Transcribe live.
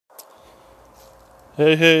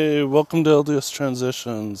Hey, welcome to LDS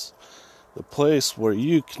Transitions, the place where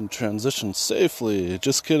you can transition safely.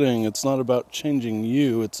 Just kidding, it's not about changing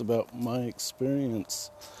you, it's about my experience.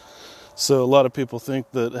 So a lot of people think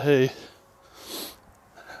that, hey,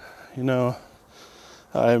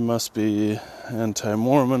 I must be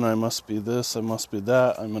anti-Mormon, I must be this, I must be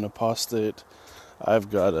that, I'm an apostate, I've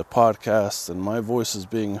got a podcast and my voice is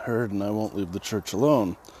being heard and I won't leave the church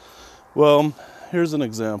alone. Well, here's an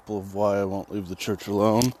example of why I won't leave the church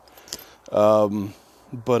alone.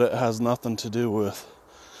 But it has nothing to do with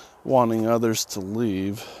wanting others to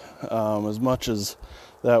leave. As much as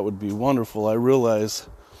that would be wonderful, I realize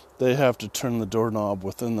they have to turn the doorknob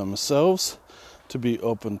within themselves to be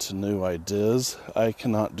open to new ideas. I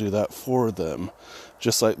cannot do that for them.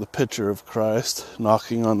 Just like the picture of Christ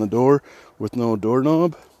knocking on the door with no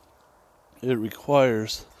doorknob, it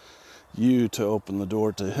requires you to open the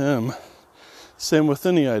door to him. Same with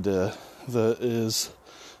any idea that is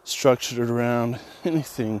structured around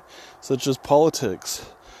anything such as politics.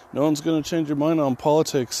 No one's going to change your mind on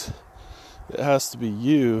politics. It has to be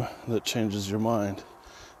you that changes your mind.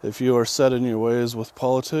 If you are set in your ways with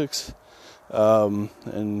politics,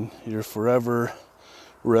 and you're forever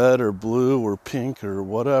red or blue or pink or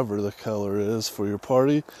whatever the color is for your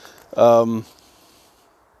party,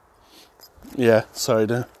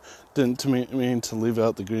 didn't mean to leave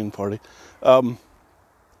out the Green Party.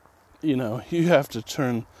 You have to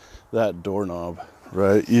turn that doorknob,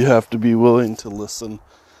 right? You have to be willing to listen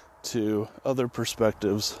to other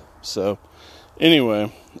perspectives. So,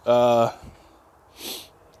 anyway,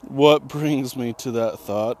 what brings me to that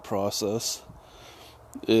thought process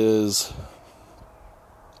is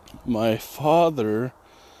my father.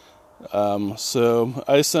 So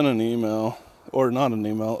I sent an email, or not an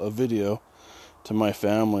email, a video to my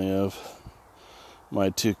family of my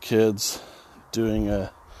two kids doing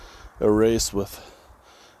a race with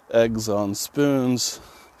eggs on spoons.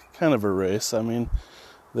 Kind of a race. I mean,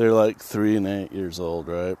 they're like 3 and 8 years old,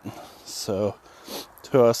 right? So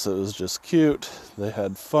to us it was just cute. They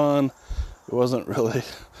had fun. It wasn't really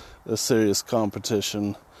a serious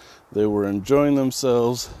competition. They were enjoying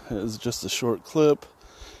themselves. It was just a short clip.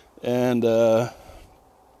 And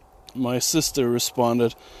my sister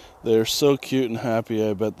responded, "They're so cute and happy.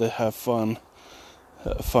 I bet they have fun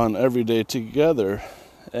every day together."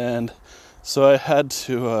 And so I had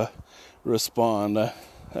to respond.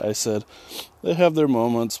 I said, "They have their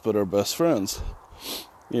moments, but are best friends."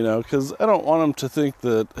 Because I don't want them to think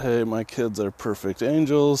that, hey, my kids are perfect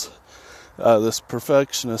angels. This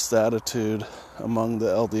perfectionist attitude among the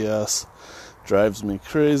LDS drives me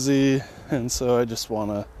crazy. And so I just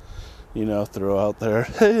want to, throw out there,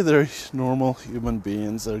 hey, they're normal human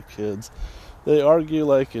beings, they're kids. They argue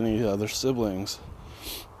like any other siblings.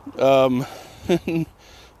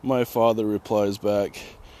 My father replies back,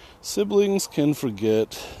 "Siblings can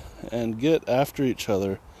forget and get after each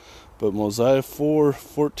other, but Mosiah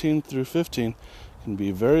 4:14 through 15 can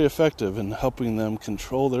be very effective in helping them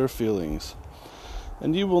control their feelings.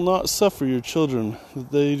 And you will not suffer your children that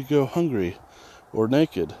they go hungry or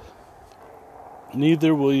naked.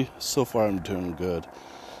 Neither will you." So far I'm doing good.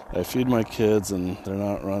 I feed my kids and they're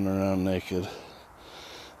not running around naked.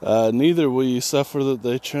 "Neither will you suffer that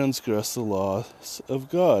they transgress the laws of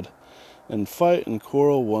God, and fight and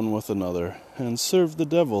quarrel one with another, and serve the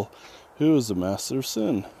devil, who is the master of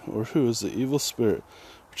sin, or who is the evil spirit,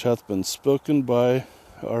 which hath been spoken by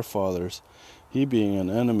our fathers, he being an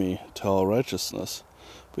enemy to all righteousness.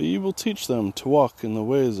 But you will teach them to walk in the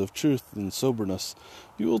ways of truth and soberness.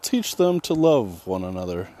 You will teach them to love one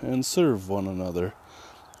another, and serve one another."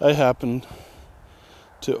 I happened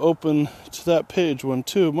to open to that page when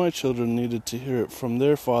 2 of my children needed to hear it from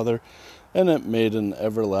their father, and it made an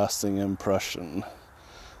everlasting impression.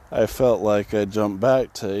 I felt like I jumped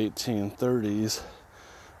back to 1830s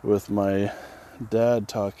with my dad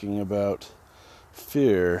talking about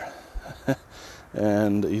fear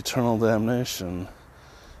and eternal damnation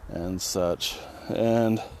and such.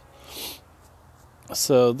 And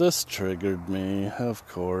so this triggered me, of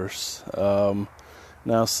course.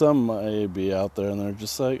 Now some may be out there and they're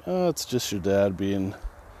just like, "Oh, it's just your dad being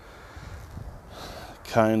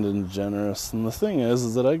kind and generous." And the thing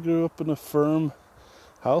is that I grew up in a firm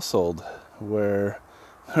household where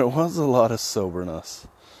there was a lot of soberness.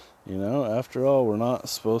 After all, we're not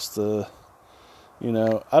supposed to,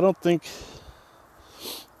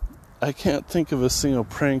 I can't think of a single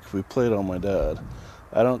prank we played on my dad.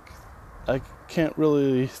 I can't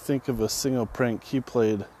really think of a single prank he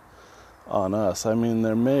played on us. I mean,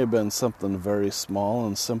 there may have been something very small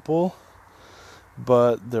and simple,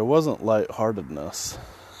 but there wasn't lightheartedness.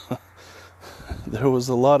 There was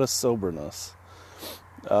a lot of soberness.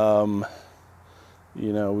 We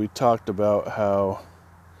talked about how,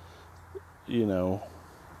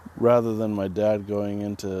 rather than my dad going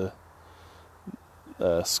into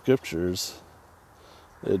scriptures,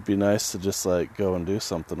 it'd be nice to just go and do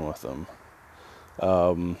something with them.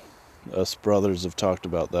 Us brothers have talked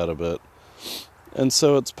about that a bit, and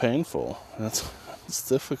so it's painful. It's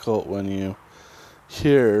difficult when you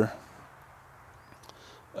hear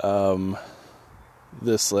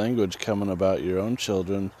this language coming about your own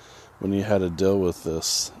children when you had to deal with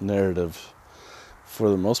this narrative for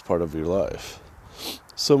the most part of your life.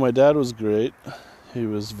 So my dad was great. He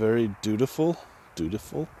was very dutiful.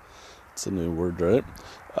 It's a new word, right?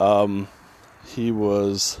 He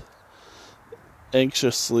was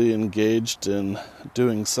anxiously engaged in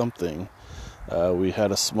doing something. We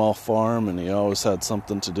had a small farm, and he always had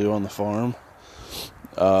something to do on the farm.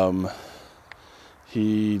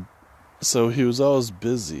 He was always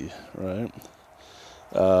busy, right?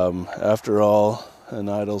 After all, an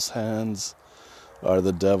idle's hands are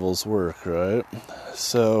the devil's work, right?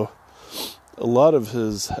 So a lot of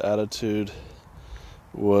his attitude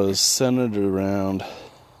was centered around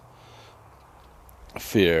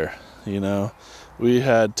fear. We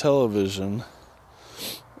had television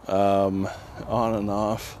on and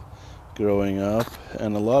off growing up,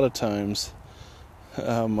 and a lot of times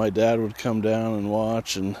my dad would come down and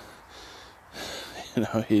watch, and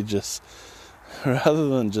he just, rather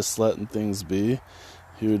than just letting things be,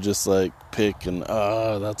 he would just pick and,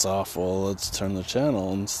 that's awful, let's turn the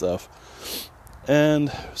channel and stuff.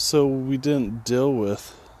 And so we didn't deal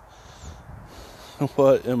with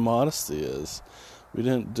what immodesty is. We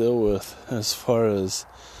didn't deal with as far as,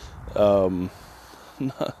 not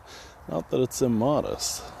that it's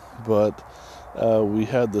immodest, but we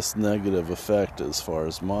had this negative effect as far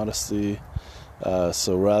as modesty.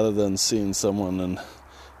 So rather than seeing someone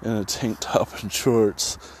in a tank top and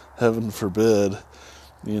shorts, heaven forbid,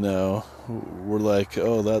 we're like,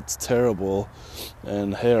 oh, that's terrible,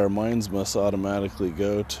 and hey, our minds must automatically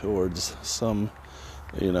go towards some,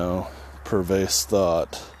 pervasive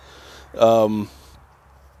thought.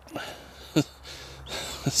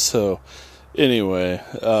 So anyway,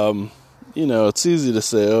 it's easy to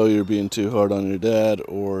say, oh, you're being too hard on your dad,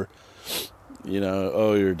 or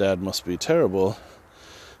oh, your dad must be terrible.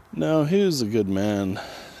 No, he was a good man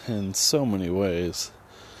in so many ways.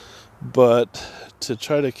 But to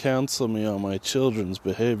try to counsel me on my children's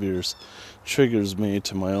behaviors triggers me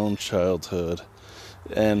to my own childhood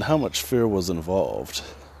and how much fear was involved.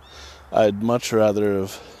 I'd much rather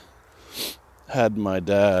have had my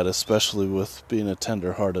dad, especially with being a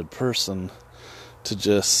tender-hearted person, to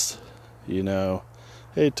just,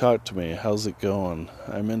 hey, talk to me, how's it going?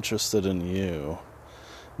 I'm interested in you.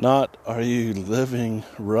 Not, are you living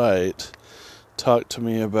right? Talk to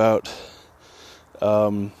me about,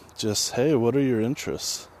 just, hey, what are your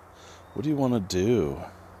interests? What do you want to do?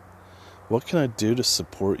 What can I do to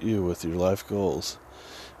support you with your life goals?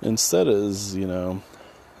 Instead is,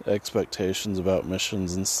 expectations about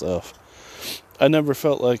missions and stuff. I never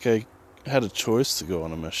felt like I had a choice to go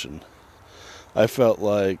on a mission. I felt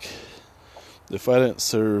like if I didn't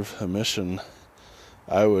serve a mission,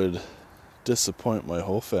 I would disappoint my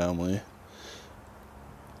whole family,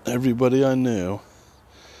 everybody I knew,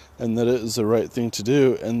 and that it was the right thing to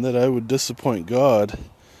do, and that I would disappoint God,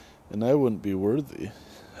 and I wouldn't be worthy.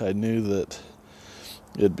 I knew that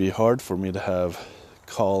it'd be hard for me to have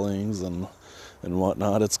callings and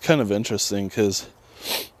whatnot. It's kind of interesting because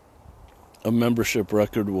a membership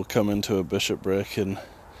record will come into a bishopric, and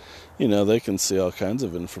they can see all kinds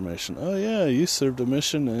of information. Oh yeah, you served a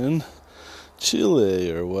mission in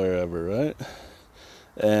Chile or wherever, right?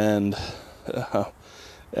 And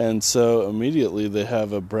so immediately they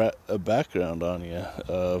have a background on you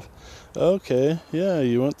of, okay, yeah,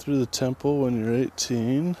 you went through the temple when you were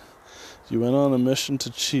 18, you went on a mission to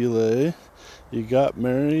Chile, you got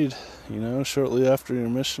married, shortly after your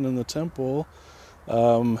mission in the temple,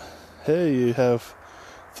 hey, you have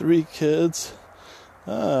 3 kids,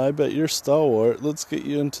 I bet you're stalwart, let's get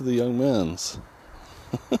you into the young men's.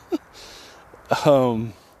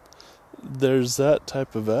 There's that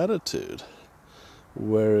type of attitude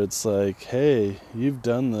where it's like, hey, you've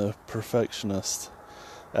done the perfectionist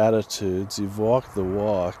attitudes, you've walked the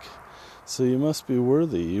walk, so you must be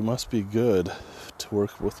worthy, you must be good to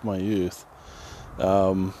work with my youth.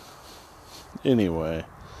 Anyway,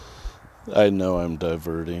 I know I'm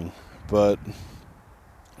diverting, but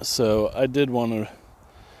so I did want to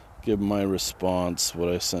give my response, what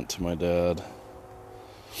I sent to my dad.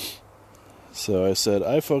 So I said,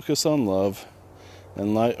 I focus on love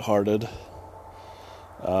and lighthearted,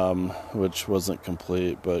 which wasn't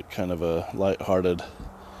complete, but kind of a lighthearted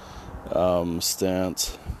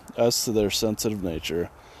stance. As to their sensitive nature,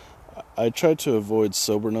 I try to avoid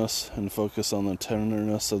soberness and focus on the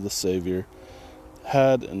tenderness of the Savior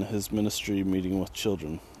had in his ministry meeting with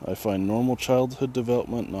children. I find normal childhood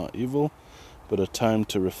development not evil, but a time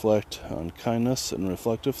to reflect on kindness and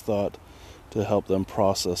reflective thought to help them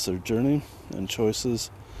process their journey and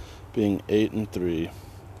choices. Being 8 and 3,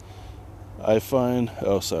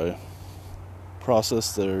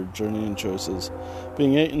 process their journey and choices.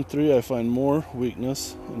 Being 8 and 3, I find more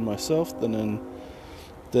weakness in myself than in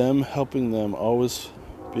them, helping them always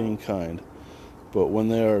being kind. But when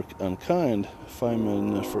they are unkind, if I'm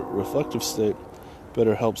in a reflective state,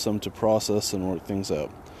 better helps them to process and work things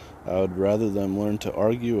out. I would rather them learn to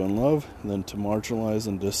argue and love than to marginalize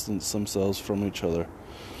and distance themselves from each other.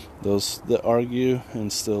 Those that argue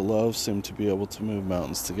and still love seem to be able to move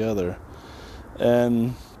mountains together.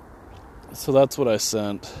 And so that's what I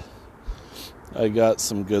sent. I got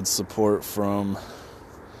some good support from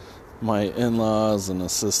my in-laws and a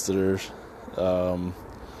sister and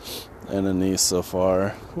a niece so far,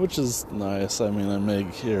 which is nice. I mean, I may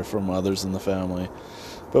hear from others in the family.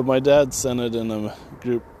 But my dad sent it in a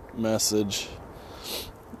group message.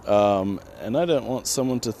 And I didn't want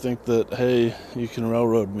someone to think that, hey, you can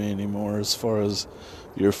railroad me anymore as far as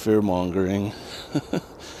your fear-mongering.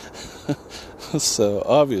 So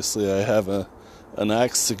obviously I have an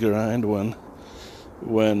axe to grind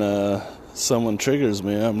when someone triggers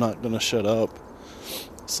me. I'm not going to shut up.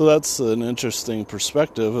 So that's an interesting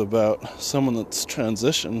perspective about someone that's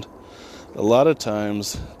transitioned. A lot of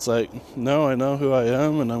times it's like, no, I know who I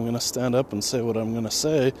am, and I'm going to stand up and say what I'm going to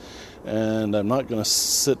say, and I'm not going to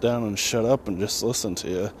sit down and shut up and just listen to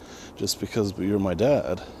you just because you're my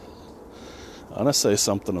dad. I'm going to say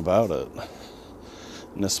something about it,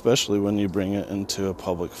 and especially when you bring it into a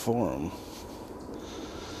public forum.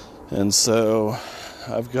 And so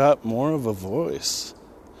I've got more of a voice.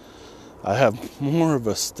 I have more of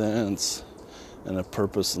a stance and a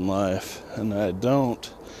purpose in life, and I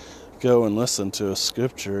don't go and listen to a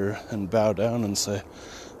scripture and bow down and say,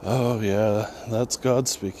 oh yeah, that's God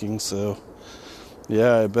speaking, so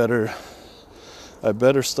yeah, I better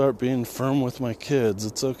start being firm with my kids.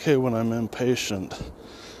 It's okay when I'm impatient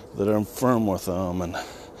that I'm firm with them, and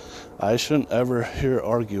I shouldn't ever hear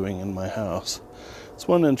arguing in my house. It's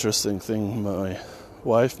one interesting thing my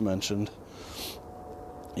wife mentioned.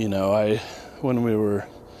 You know, when we were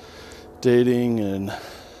dating and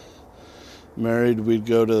married, we'd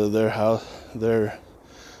go to their house, their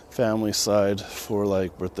family side for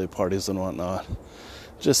like birthday parties and whatnot.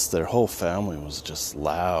 Just their whole family was just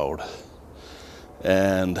loud,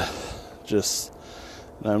 and I'm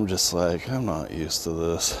just like, I'm not used to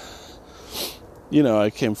this. You know, I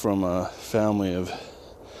came from a family of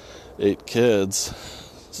 8 kids,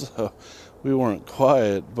 so we weren't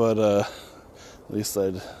quiet, but at least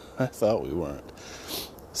I thought we weren't.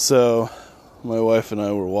 So my wife and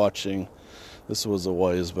I were watching. This was a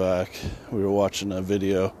ways back. We were watching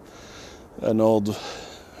an old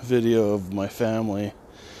video of my family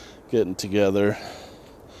getting together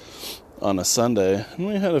on a Sunday. And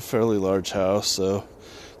we had a fairly large house, so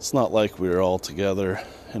it's not like we were all together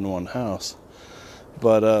in one house.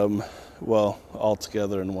 But, all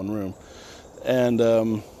together in one room. And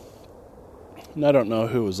I don't know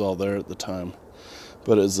who was all there at the time.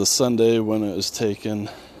 But it was a Sunday when it was taken,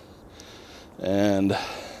 and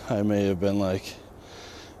I may have been like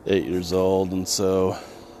 8 years old, and so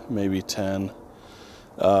maybe 10.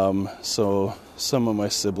 So some of my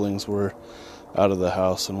siblings were out of the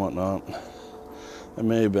house and whatnot. I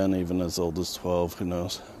may have been even as old as 12, who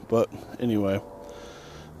knows. But anyway,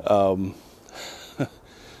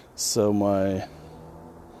 so my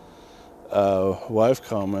wife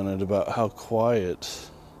commented about how quiet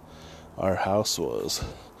our house was.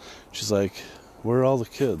 She's like, where are all the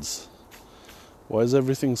kids? Why is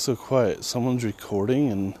everything so quiet? Someone's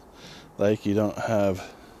recording, and like you don't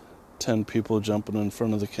have 10 people jumping in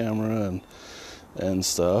front of the camera and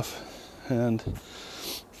stuff. And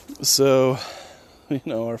so, you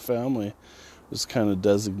know, our family was kind of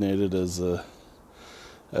designated as a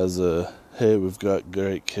hey, we've got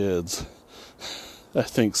great kids. I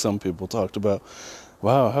think some people talked about,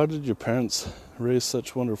 wow, how did your parents raise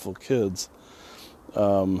such wonderful kids?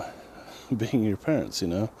 Being your parents, you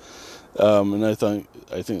know. And I think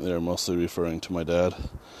they were mostly referring to my dad.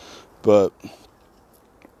 But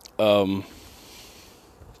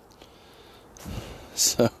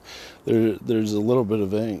so there's a little bit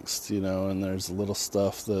of angst, you know, and there's a little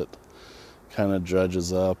stuff that kind of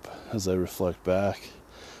dredges up as I reflect back.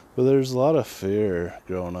 But there's a lot of fear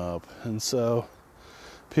growing up, and so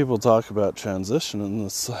people talk about transition, and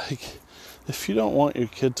it's like If you don't want your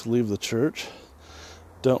kid to leave the church,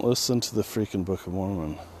 don't listen to the freaking Book of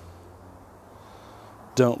Mormon.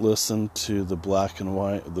 Don't listen to the black and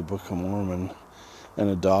white of the Book of Mormon and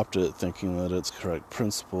adopt it thinking that it's correct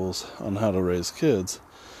principles on how to raise kids,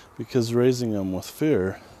 because raising them with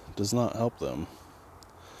fear does not help them.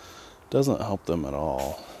 It doesn't help them at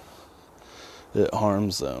all. It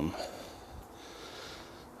harms them.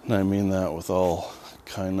 And I mean that with all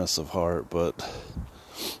kindness of heart, but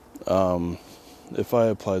if I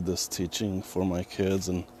applied this teaching for my kids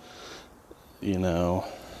and,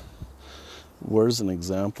 where's an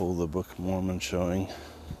example of the Book of Mormon showing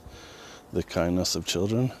the kindness of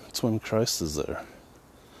children? It's when Christ is there.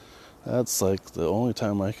 That's like the only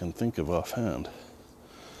time I can think of offhand.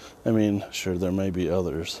 I mean, sure, there may be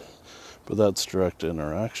others, but that's direct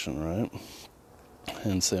interaction, right?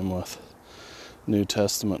 And same with New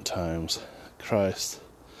Testament times. Christ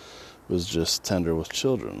was just tender with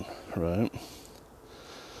children, right?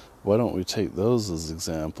 Why don't we take those as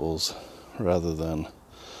examples rather than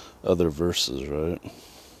other verses, right?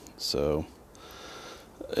 So,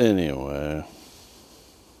 anyway,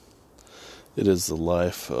 it is the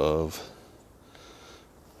life of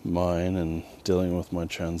mine and dealing with my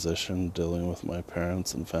transition, dealing with my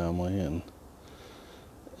parents and family,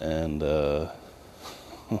 and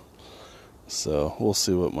so we'll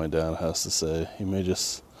see what my dad has to say. He may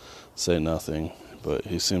just say nothing, but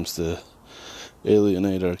he seems to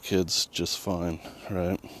alienate our kids just fine,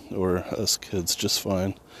 right? Or us kids just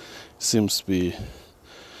fine. He seems to be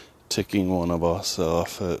ticking one of us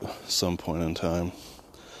off at some point in time.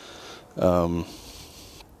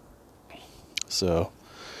 So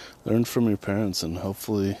learn from your parents, and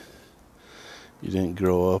hopefully you didn't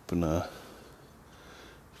grow up in a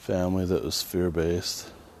family that was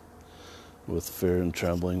fear-based, with fear and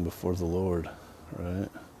trembling before the Lord, right?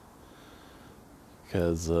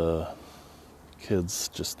 Because kids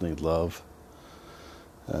just need love.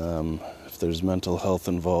 If there's mental health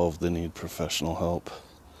involved, they need professional help.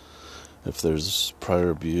 If there's prior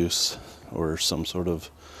abuse or some sort of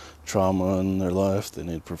trauma in their life, they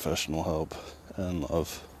need professional help and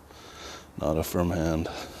love, not a firm hand.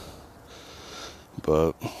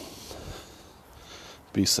 But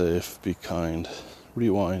be safe, be kind,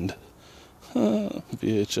 rewind.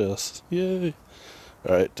 VHS, yay.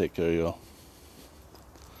 Alright, take care, y'all.